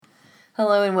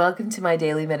Hello and welcome to my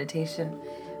daily meditation.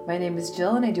 My name is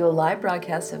Jill and I do a live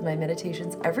broadcast of my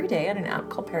meditations every day on an app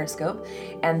called Periscope,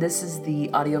 and this is the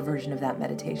audio version of that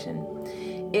meditation.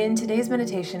 In today's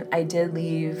meditation, I did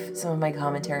leave some of my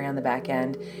commentary on the back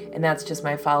end, and that's just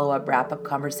my follow-up, wrap-up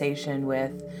conversation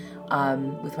with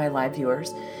my live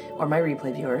viewers or my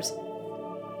replay viewers.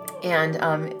 And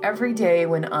every day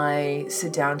when I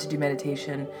sit down to do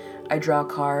meditation, I draw a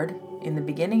card in the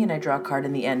beginning and I draw a card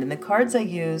in the end. And the cards I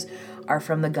use are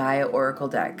from the Gaia Oracle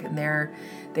deck. And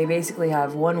they basically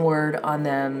have one word on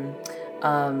them.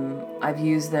 I've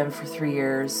used them for 3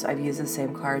 years. I've used the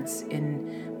same cards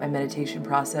in my meditation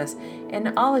process.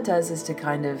 And all it does is to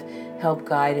kind of help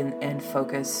guide and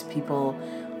focus people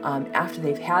after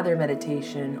they've had their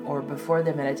meditation or before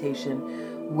their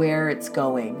meditation, where it's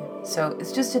going. So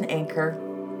it's just an anchor.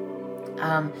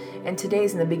 And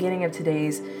in the beginning of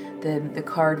today's, the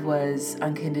card was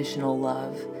unconditional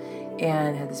love,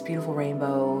 and had this beautiful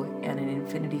rainbow and an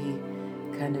infinity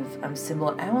kind of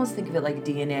symbol. I almost think of it like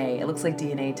DNA. It looks like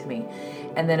DNA to me.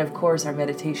 And then of course our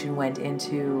meditation went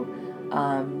into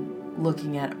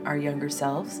looking at our younger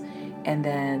selves, and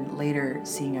then later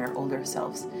seeing our older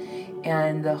selves.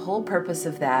 And the whole purpose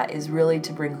of that is really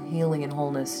to bring healing and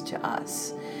wholeness to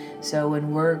us. So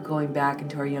when we're going back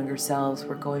into our younger selves,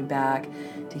 we're going back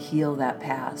to heal that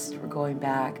past. We're going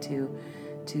back to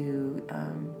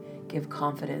give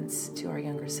confidence to our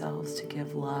younger selves, to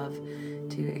give love,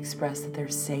 to express that they're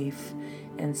safe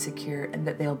and secure and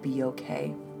that they'll be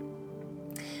okay.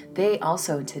 They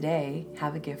also today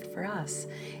have a gift for us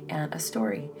and a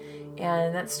story.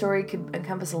 And that story could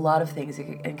encompass a lot of things. It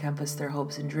could encompass their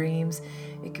hopes and dreams.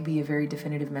 It could be a very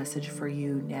definitive message for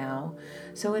you now.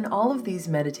 So in all of these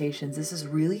meditations, this is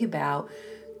really about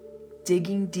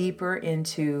digging deeper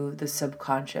into the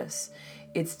subconscious.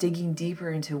 It's digging deeper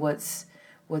into what's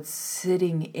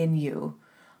sitting in you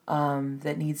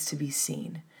that needs to be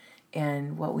seen,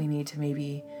 and what we need to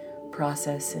maybe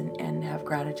process and have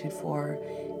gratitude for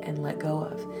and let go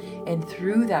of. And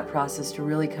through that process to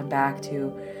really come back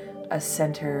to a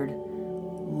centered,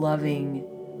 loving,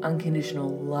 unconditional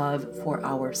love for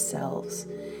ourselves,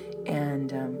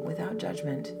 and without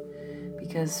judgment,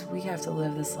 because we have to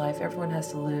live this life. Everyone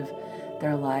has to live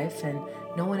their life, and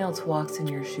no one else walks in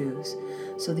your shoes.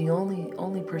 So the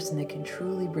only person that can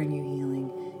truly bring you healing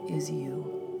is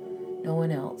you. No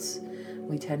one else.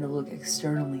 We tend to look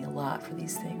externally a lot for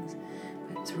these things,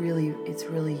 but it's really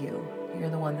you. You're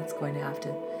the one that's going to have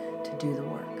to do the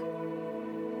work.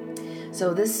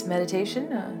 So this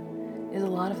meditation is a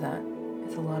lot of that.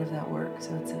 It's a lot of that work.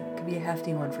 So it could be a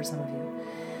hefty one for some of you.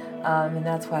 And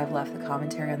that's why I've left the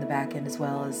commentary on the back end as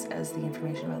well as the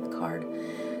information about the card.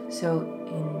 So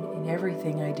in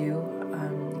everything I do,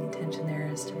 the intention there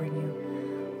is to bring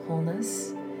you wholeness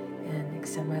and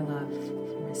extend my love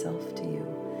from myself to you.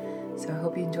 So I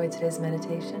hope you enjoyed today's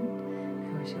meditation.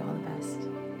 I wish you all the best.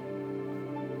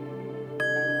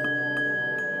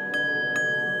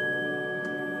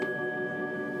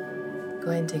 Go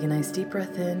ahead and take a nice deep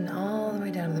breath in all the way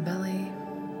down to the belly.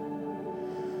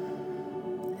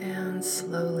 And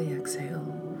slowly exhale.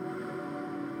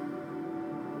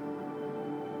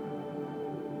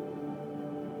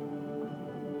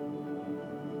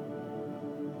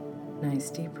 Nice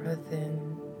deep breath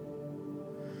in.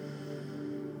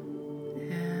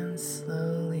 And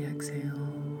slowly exhale.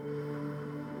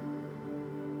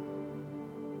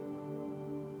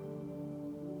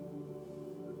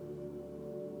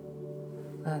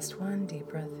 Last one, deep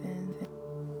breath in.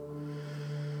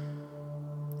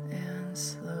 And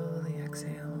slowly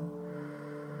exhale.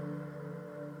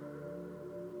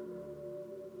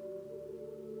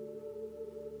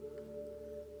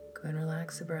 Go and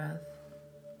relax the breath.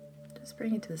 Just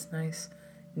bring it to this nice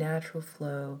natural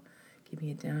flow, keeping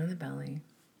it down in the belly.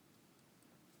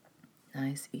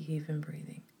 Nice even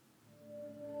breathing.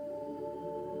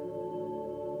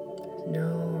 There's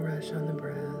no rush on the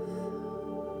breath.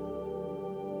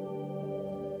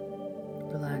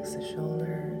 Relax the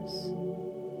shoulders.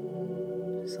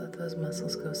 Just let those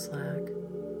muscles go slack.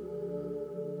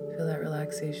 Feel that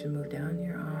relaxation move down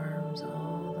your arms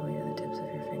all the way to the tips of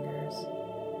your fingers.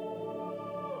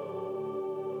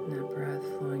 And that breath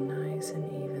flowing nice and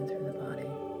even through the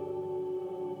body.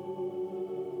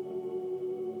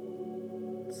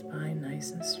 Spine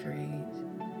nice and straight.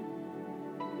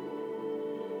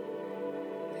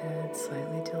 Head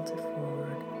slightly tilted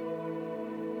forward.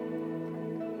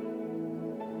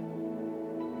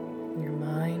 Your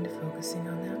mind focusing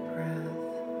on that breath.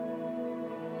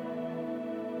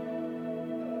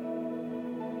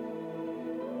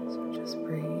 So just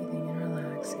breathing and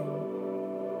relaxing.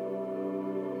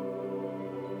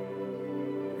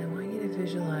 I want you to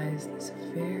visualize visualize this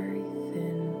very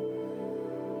thin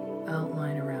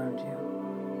outline around you,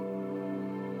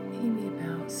 maybe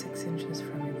about 6 inches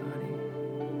from your body.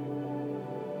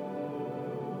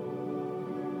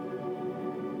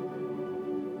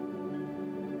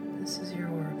 This is your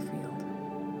aura field.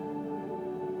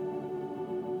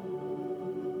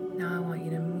 Now I want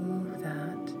you to move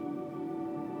that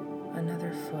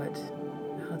another foot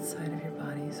outside of your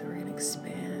body. So we're going to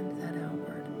expand that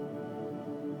outward.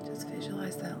 Just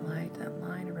visualize that light, that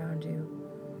line around you,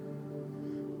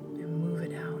 and move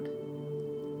it out.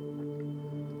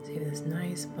 See this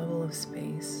nice bubble of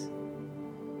space.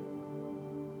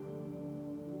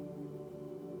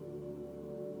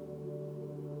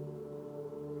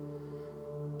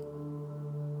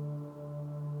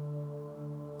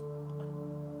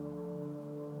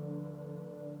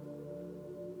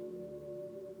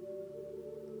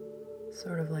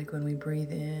 Sort of like when we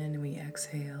breathe in and we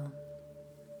exhale,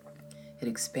 it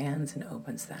expands and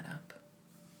opens that up.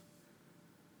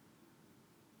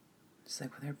 Just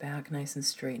like with our back nice and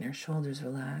straight and our shoulders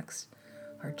relaxed,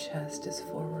 our chest is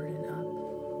forward and up.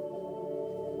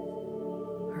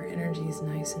 Our energy is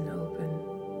nice and open,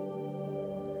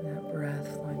 and that breath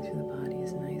flowing through the body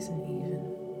is nice and even.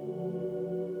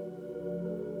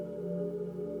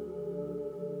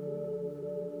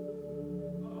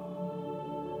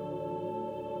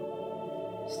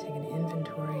 Just take an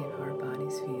inventory of how our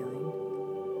body's feeling.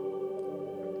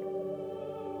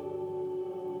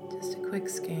 Just a quick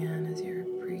scan as you're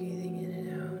breathing in and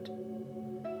out.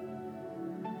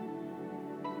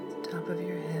 The top of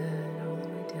your head, all the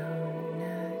way down your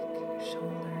neck, your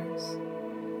shoulders,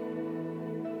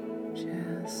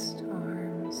 chest,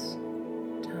 arms,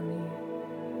 tummy,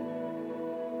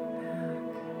 back,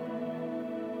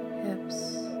 hips,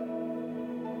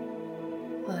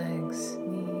 legs,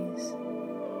 knees,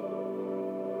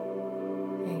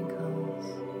 ankles,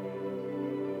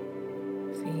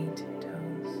 feet,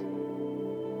 toes.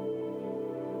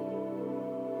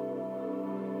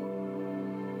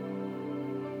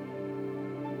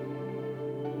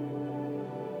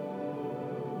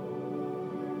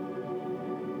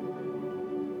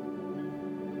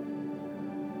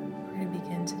 We're going to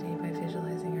begin today by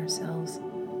visualizing ourselves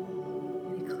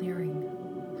in a clearing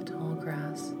of tall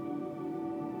grass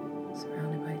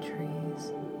surrounded by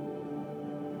trees.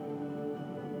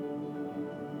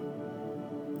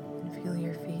 Feel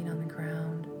your feet on the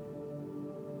ground,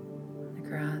 the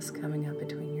grass coming up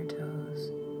between your toes.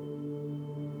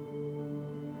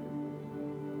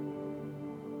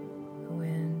 The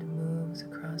wind moves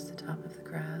across the top of the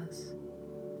grass,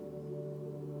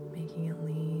 making it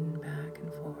lean back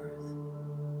and forth.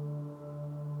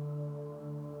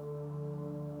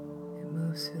 It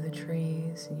moves through the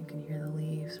trees and you can hear the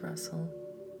leaves rustle.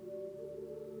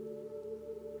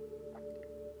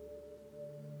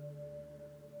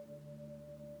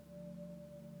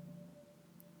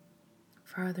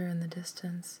 Farther in the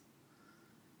distance,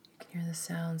 you can hear the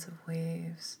sounds of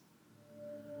waves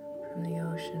from the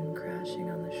ocean crashing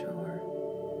on the shore.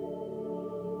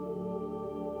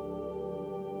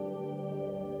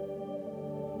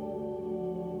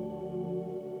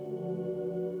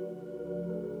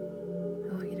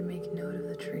 I want you to make note of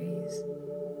the trees.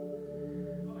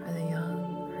 Are they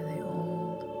young? Are they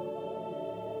old?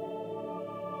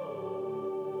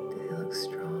 Do they look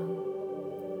strong?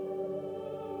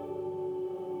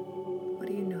 What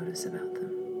do you notice about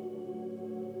them?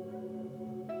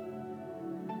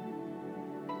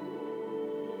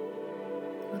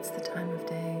 What's the time of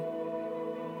day?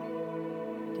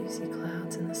 Do you see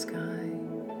clouds in the sky?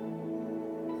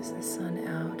 Is the sun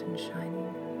out and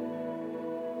shining?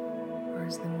 Or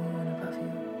is the moon above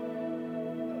you?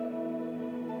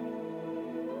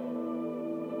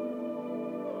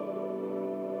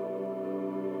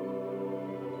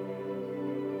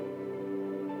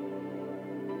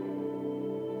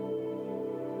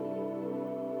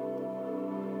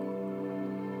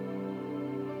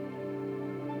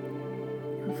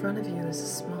 In front of you is a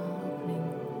small opening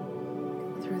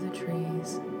through the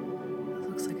trees. It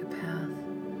looks like a path.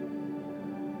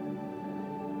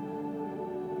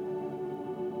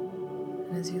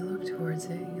 And as you look towards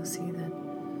it, you'll see that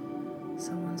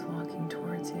someone's walking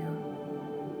towards you.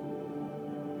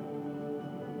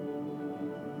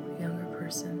 A younger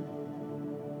person.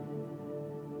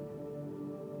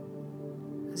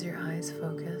 As your eyes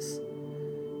focus,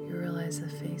 you realize the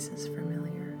face is familiar.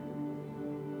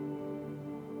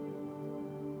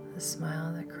 The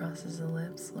smile that crosses the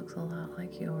lips looks a lot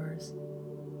like yours.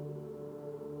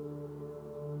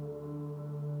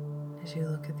 As you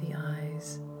look at the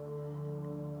eyes,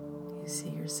 you see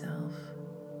yourself.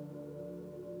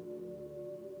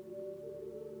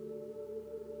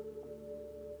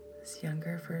 this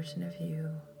younger version of you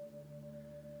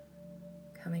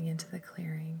coming into the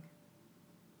clearing.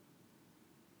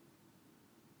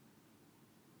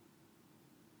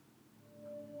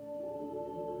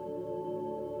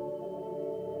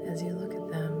 As you look at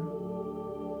them,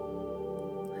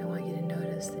 I want you to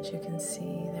notice that you can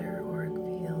see their auric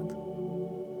field,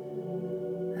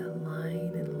 that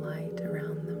line and light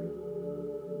around them.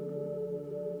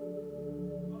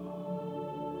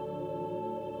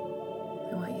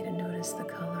 I want you to notice the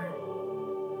color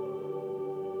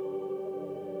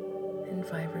and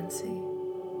vibrancy.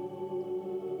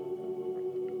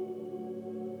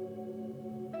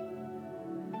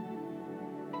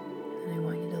 And I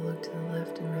want you to look to the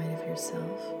left and right of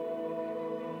yourself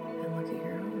and look at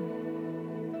your own.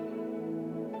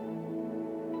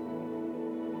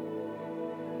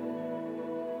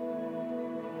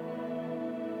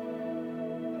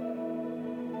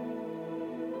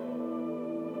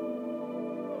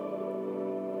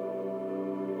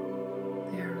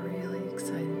 They are really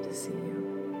excited to see you.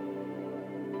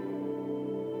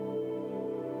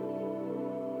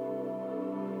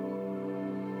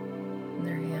 In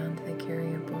their hand, they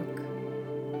carry a book,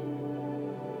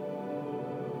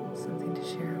 something to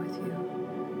share with you.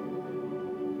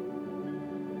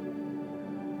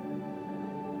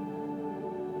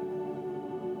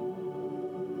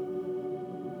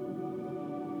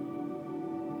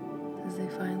 As they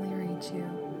finally reach you,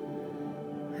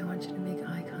 I want you to make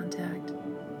eye contact,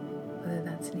 whether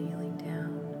that's kneeling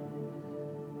down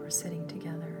or sitting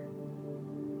together,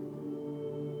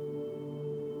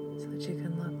 so that you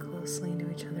can look closely into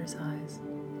each other's eyes.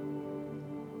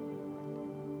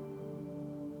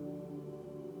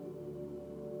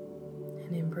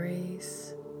 And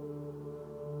embrace,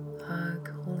 hug,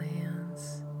 hold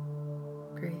hands,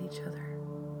 greet each other.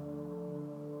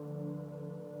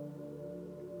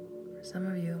 For some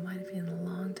of you, it might have been a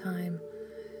long time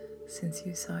since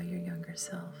you saw your younger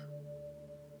self.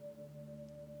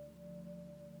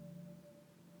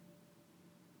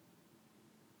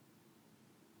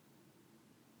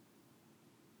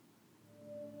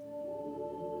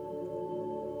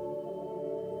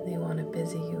 They want to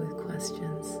busy you with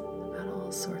questions about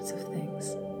all sorts of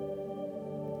things.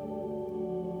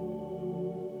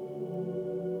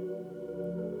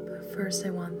 But first, I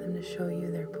want them to show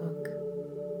you their book.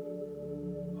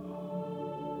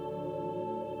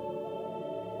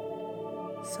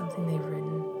 Something they've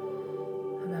written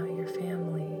about your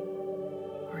family,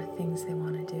 or things they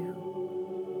want to do,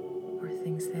 or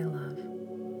things they love,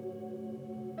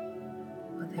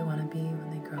 what they want to be when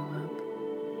they grow up.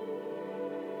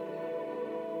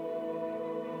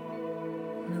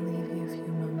 I'm going to leave you a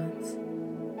few moments.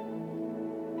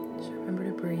 Just remember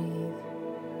to breathe,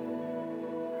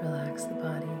 relax the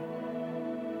body.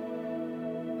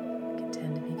 You can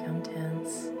tend to become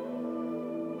tense.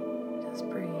 Just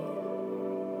breathe.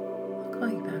 I'll call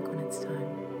you back when it's time.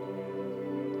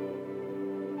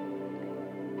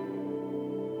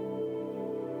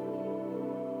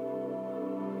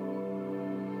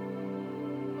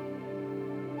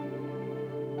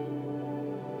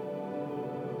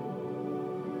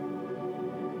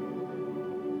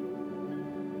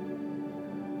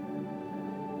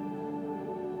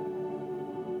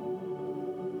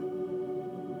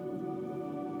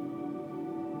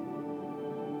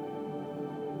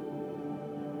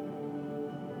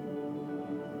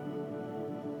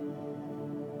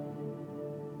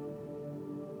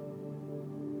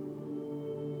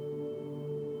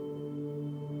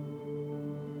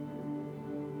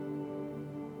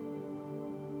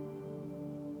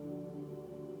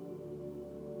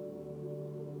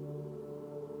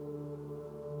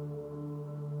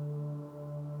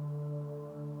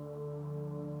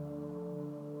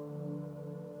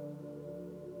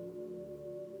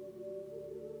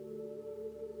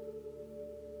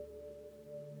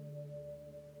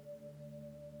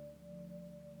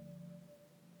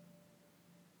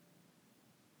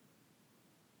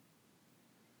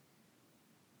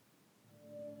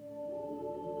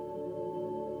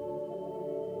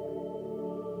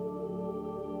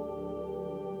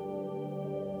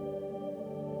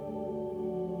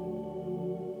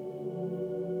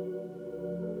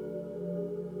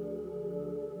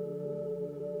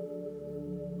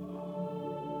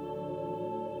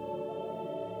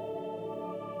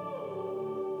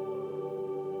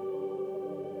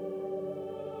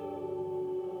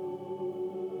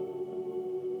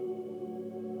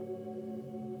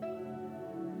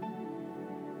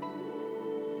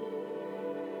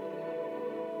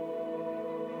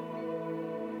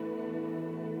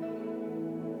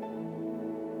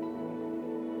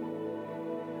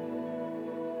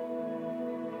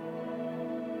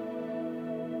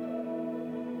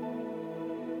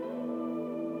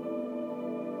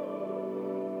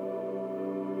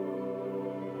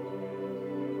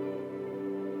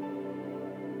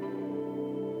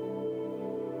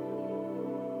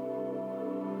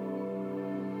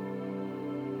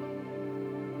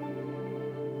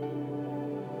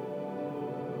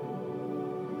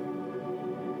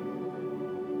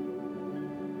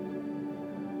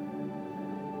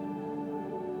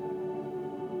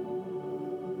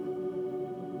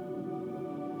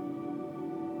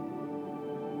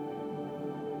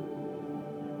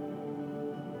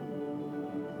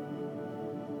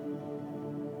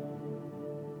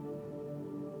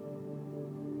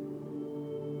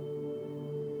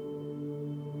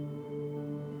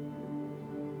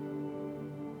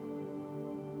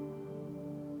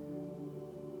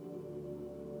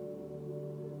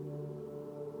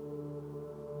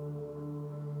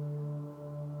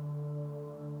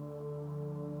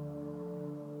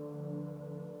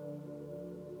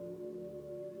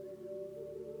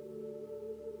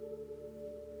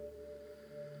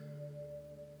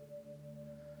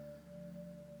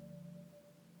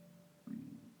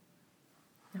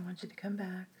 want you to come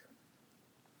back.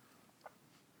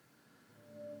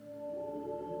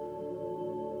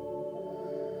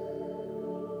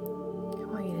 I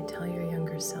want you to tell your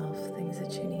younger self things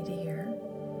that you need to hear.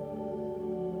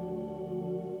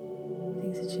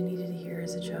 Things that you needed to hear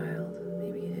as a child.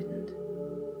 Maybe you didn't.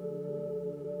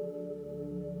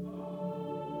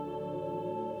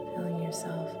 Feeling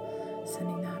yourself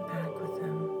sending that back with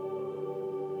them.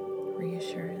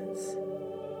 Reassurance.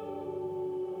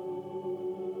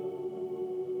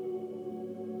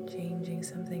 Changing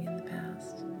something in the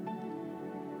past.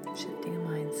 Shifting a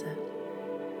mindset.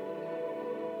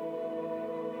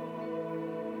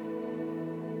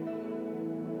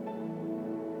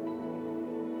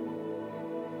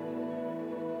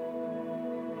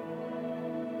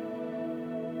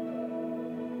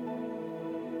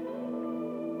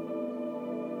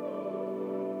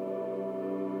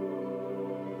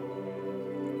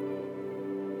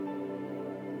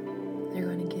 They're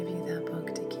going to give you that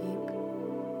book to keep.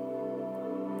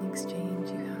 In exchange,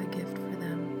 you have a gift for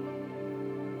them.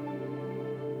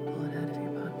 Pull it out of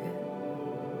your pocket.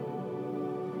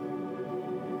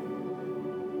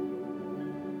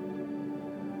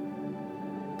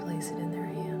 Place it in their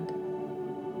hand.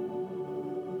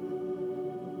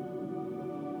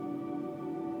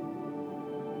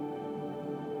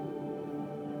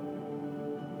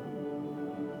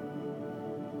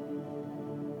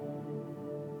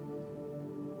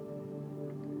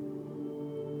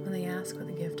 When they ask what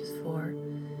the gift is for,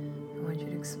 I want you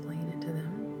to explain it to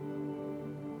them.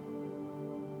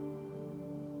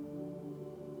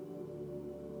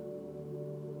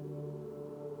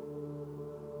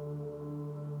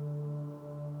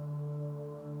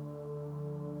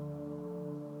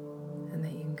 And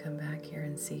that you can come back here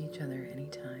and see each other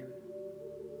anytime.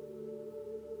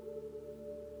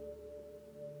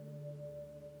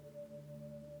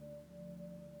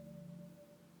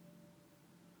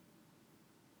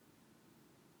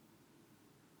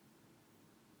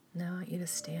 Now I want you to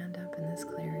stand up in this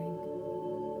clearing,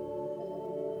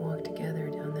 walk together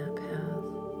down that path,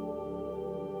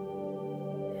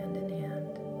 hand in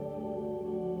hand.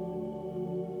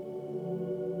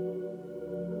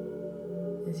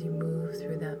 As you move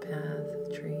through that path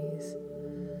of trees,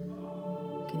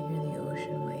 you can hear the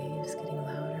ocean waves getting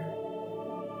louder.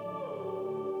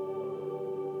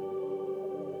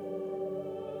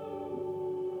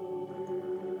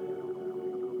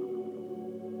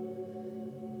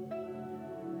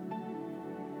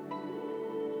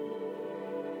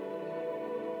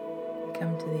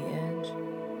 Come to the edge,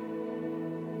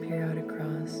 peer out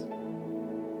across,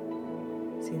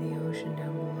 see the ocean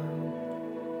down below,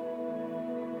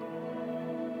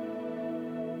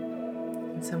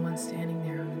 and someone standing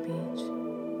there on the beach.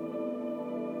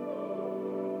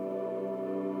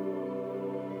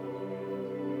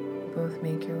 You both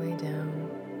make your way down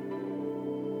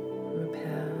from a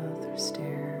path or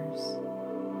stairs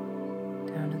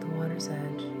down to the water's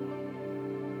edge,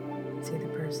 and see the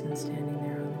person standing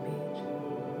there on the beach.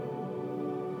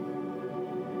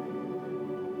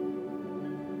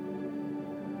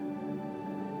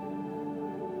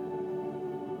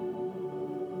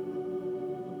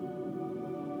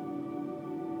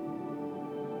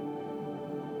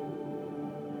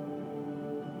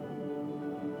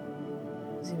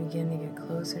 As you begin to get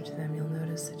closer to them, you'll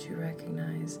notice that you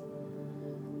recognize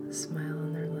the smile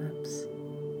on their lips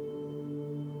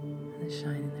and the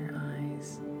shine in their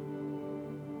eyes.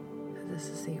 That this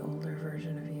is the older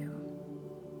version of you.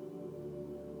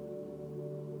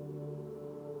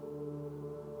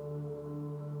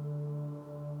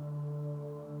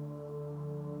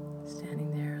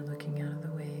 Standing there looking out of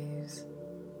the waves,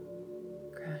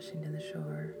 crashing to the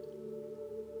shore.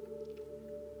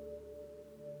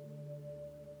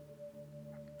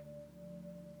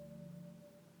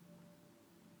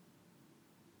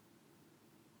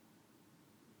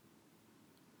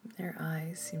 Their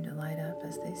eyes seem to light up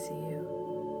as they see you,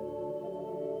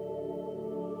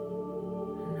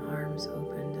 and arms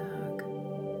open to hug.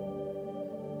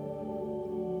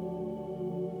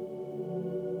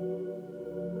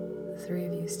 The three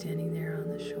of you standing there on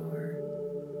the shore,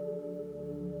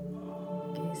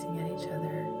 gazing at each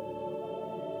other.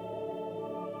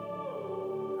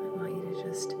 I want you to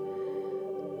just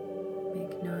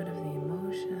make note of the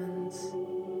emotions,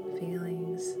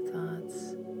 feelings,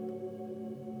 thoughts.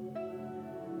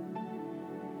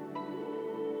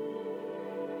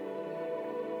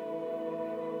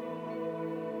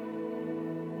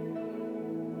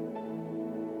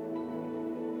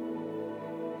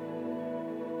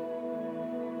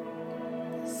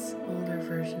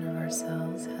 Version of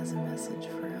ourselves has a message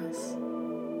for us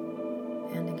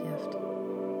and a gift.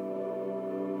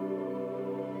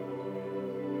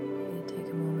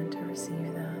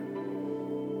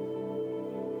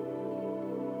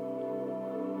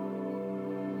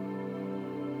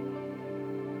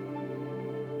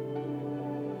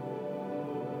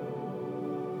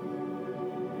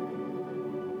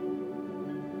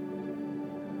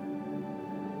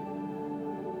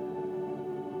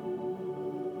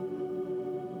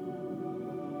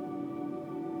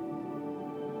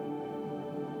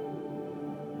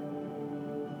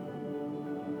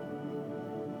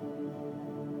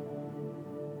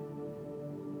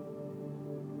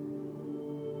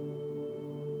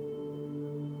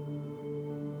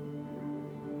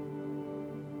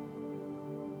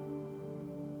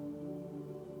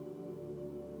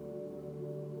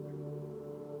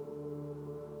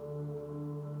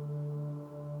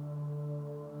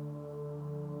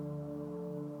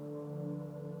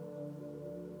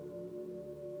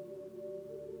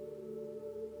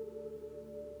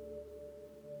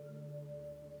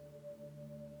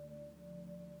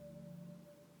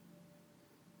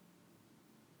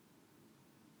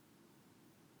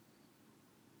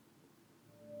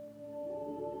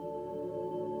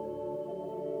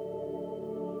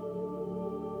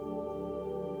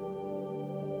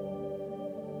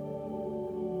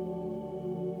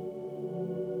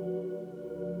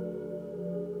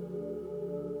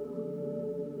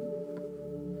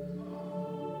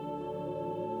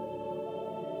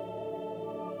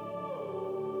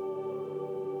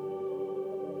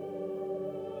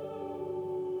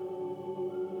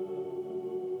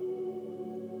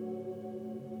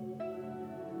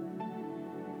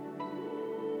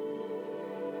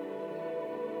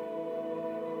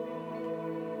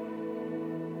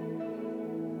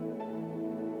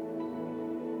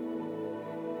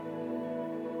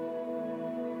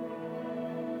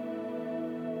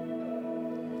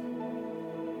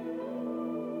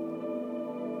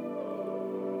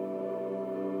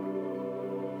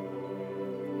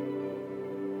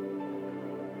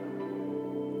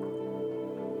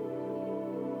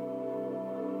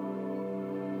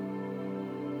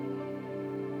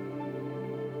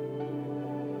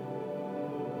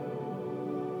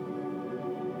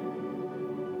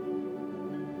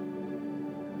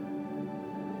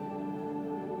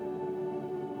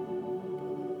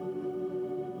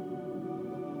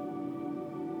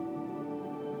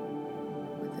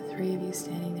 you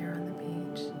standing there on the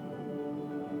beach.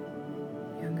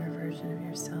 Younger version of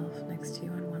yourself next to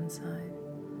you on one side.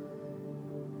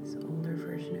 This older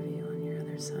version of you on your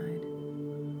other side.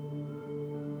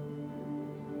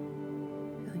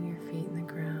 Feeling your feet in the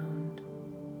ground.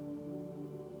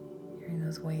 Hearing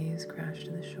those waves crash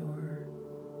to the shore.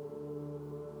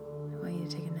 I want you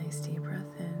to take a nice deep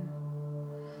breath in.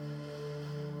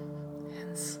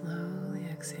 And slowly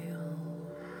exhale.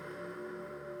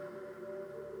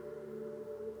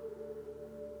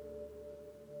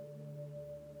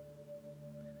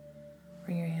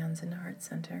 Bring your hands into heart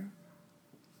center.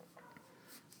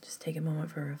 Just take a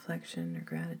moment for reflection or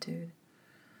gratitude,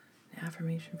 an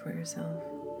affirmation for yourself.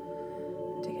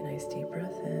 Take a nice deep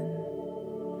breath in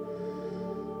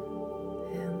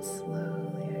and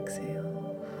slowly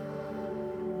exhale.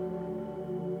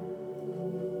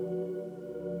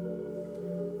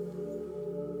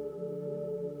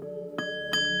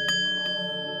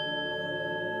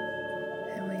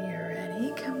 And when you're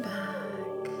ready, come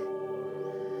back.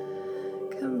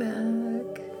 Come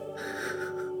back.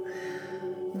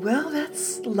 Well,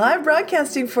 that's live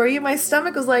broadcasting for you. My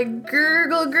stomach was like,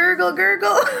 gurgle, gurgle,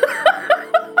 gurgle.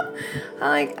 I'm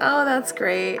like, oh, that's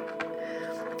great.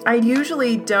 I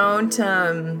usually don't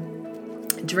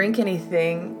drink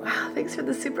anything. Wow, thanks for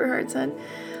the super heart, son.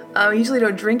 I usually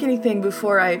don't drink anything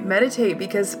before I meditate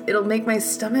because it'll make my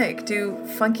stomach do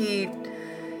funky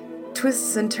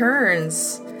twists and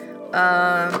turns.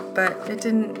 But it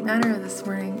didn't matter this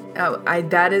morning.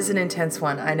 That is an intense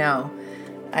one. I know.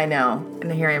 And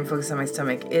here I am focused on my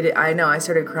stomach. I know. I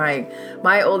started crying.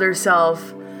 My older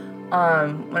self,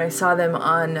 when I saw them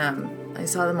on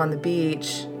the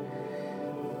beach.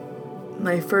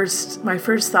 My first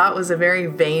thought was a very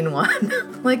vain one.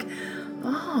 Like,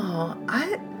 oh,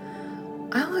 I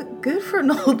look good for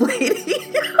an old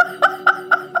lady.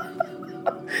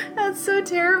 That's so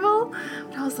terrible.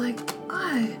 But I was like,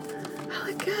 I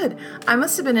look good. I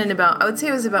must have been I would say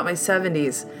it was about my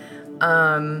 70s.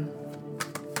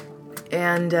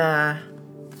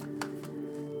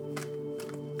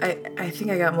 I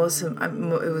think I got most of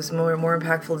it was more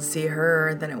impactful to see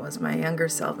her than it was my younger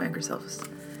self. My younger self was a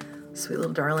sweet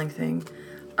little darling thing.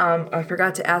 I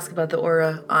forgot to ask about the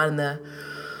aura on the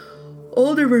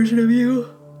older version of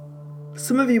you.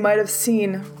 Some of you might have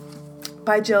seen,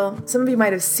 bye Jill, some of you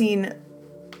might have seen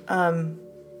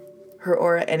her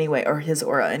aura anyway, or his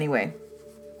aura anyway,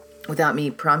 without me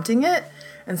prompting it,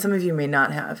 and some of you may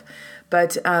not have.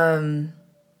 But I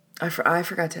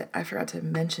forgot to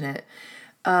mention it.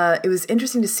 It was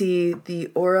interesting to see the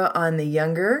aura on the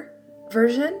younger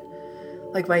version,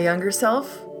 like my younger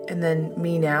self, and then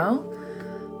me now.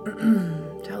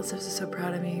 Child Steps is so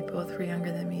proud of me. Both were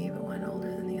younger than me, but one older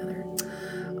than the other.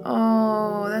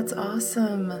 Oh, that's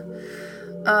awesome.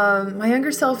 My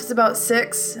younger self is about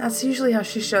 6. That's usually how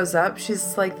she shows up.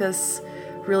 She's like this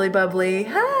really bubbly,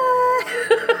 hi.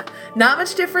 Not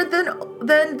much different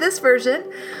than this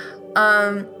version.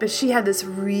 But she had this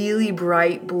really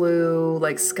bright blue,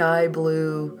 like sky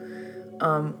blue,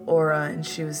 aura, and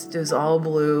it was all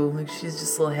blue. Like she's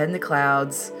just a little head in the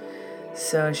clouds.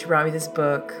 So she brought me this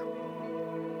book,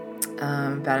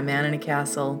 about a man in a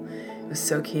castle. It was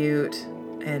so cute.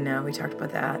 And we talked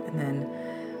about that, and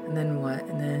then what?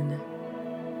 And then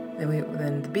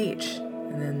the beach,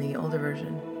 and then the older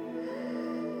version.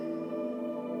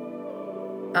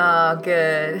 Oh,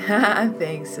 good.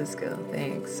 Thanks, Cisco.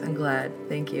 Thanks. I'm glad.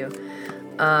 Thank you.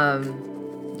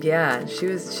 Yeah, she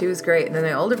was great. And then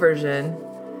the older version.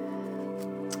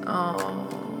 Oh,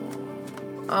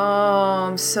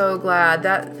 I'm so glad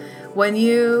that when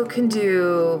you can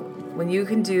do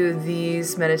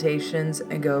these meditations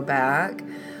and go back,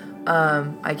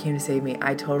 I came to save me.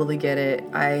 I totally get it.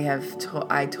 I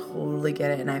totally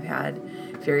get it. And I've had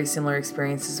very similar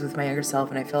experiences with my younger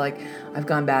self, and I feel like I've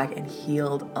gone back and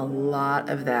healed a lot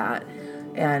of that.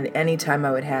 And anytime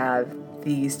I would have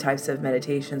these types of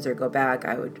meditations or go back,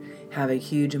 I would have a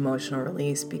huge emotional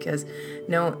release because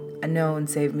no one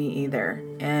saved me either.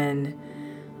 And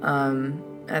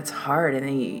that's hard. And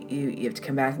then you have to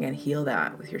come back and heal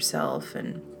that with yourself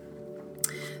and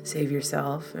save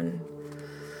yourself. And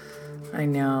I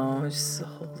know, just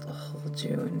hold you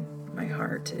in my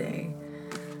heart today.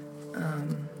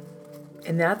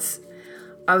 And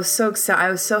I was so excited. I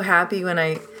was so happy when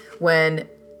I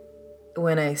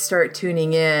start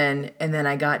tuning in, and then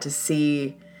I got to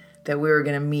see that we were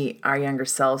going to meet our younger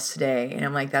selves today. And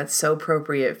I'm like, that's so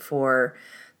appropriate for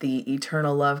the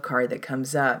eternal love card that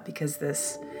comes up, because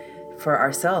for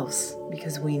ourselves,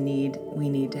 because we need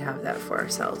to have that for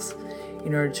ourselves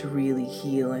in order to really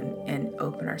heal and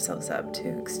open ourselves up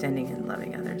to extending and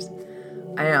loving others.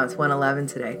 I know, it's 1:11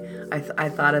 today. I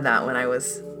thought of that when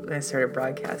I started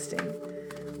broadcasting.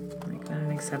 Like, what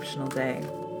an exceptional day.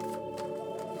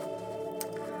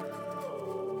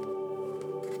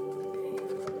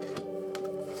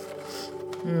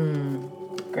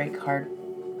 Great card.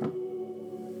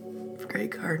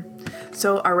 Great card.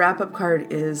 So our wrap-up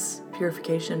card is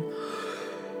purification.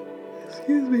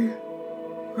 Excuse me.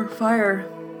 Or fire.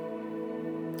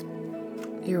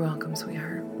 You're welcome,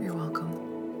 sweetheart. You're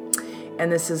welcome.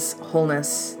 And this is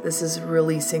wholeness. This is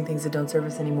releasing things that don't serve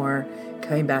us anymore,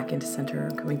 coming back into center,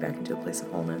 coming back into a place of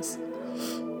wholeness.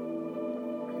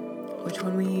 Which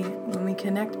when we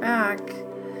connect back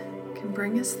can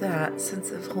bring us that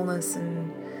sense of wholeness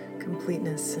and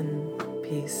completeness and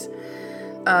peace.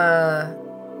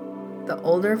 The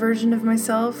older version of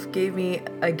myself gave me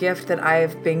a gift that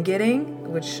I've been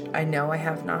getting, which I know I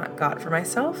have not got for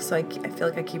myself. So I feel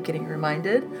like I keep getting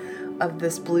reminded of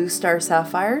this blue star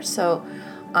sapphire. So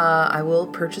I will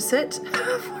purchase it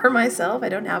for myself. I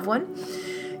don't have one.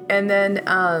 And then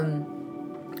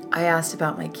I asked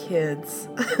about my kids.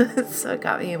 So it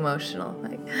got me emotional.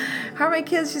 Like, how are my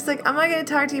kids? She's like, I'm not going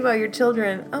to talk to you about your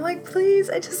children. I'm like, please,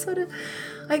 I just want to,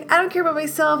 like, I don't care about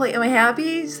myself. Like, am I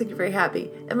happy? She's like, you're very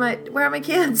happy. Where are my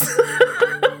kids?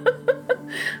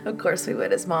 Of course we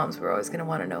would. As moms, we're always going to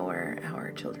want to know how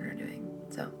our children are doing.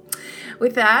 So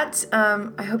with that,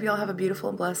 I hope you all have a beautiful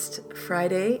and blessed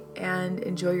Friday and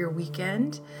enjoy your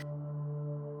weekend.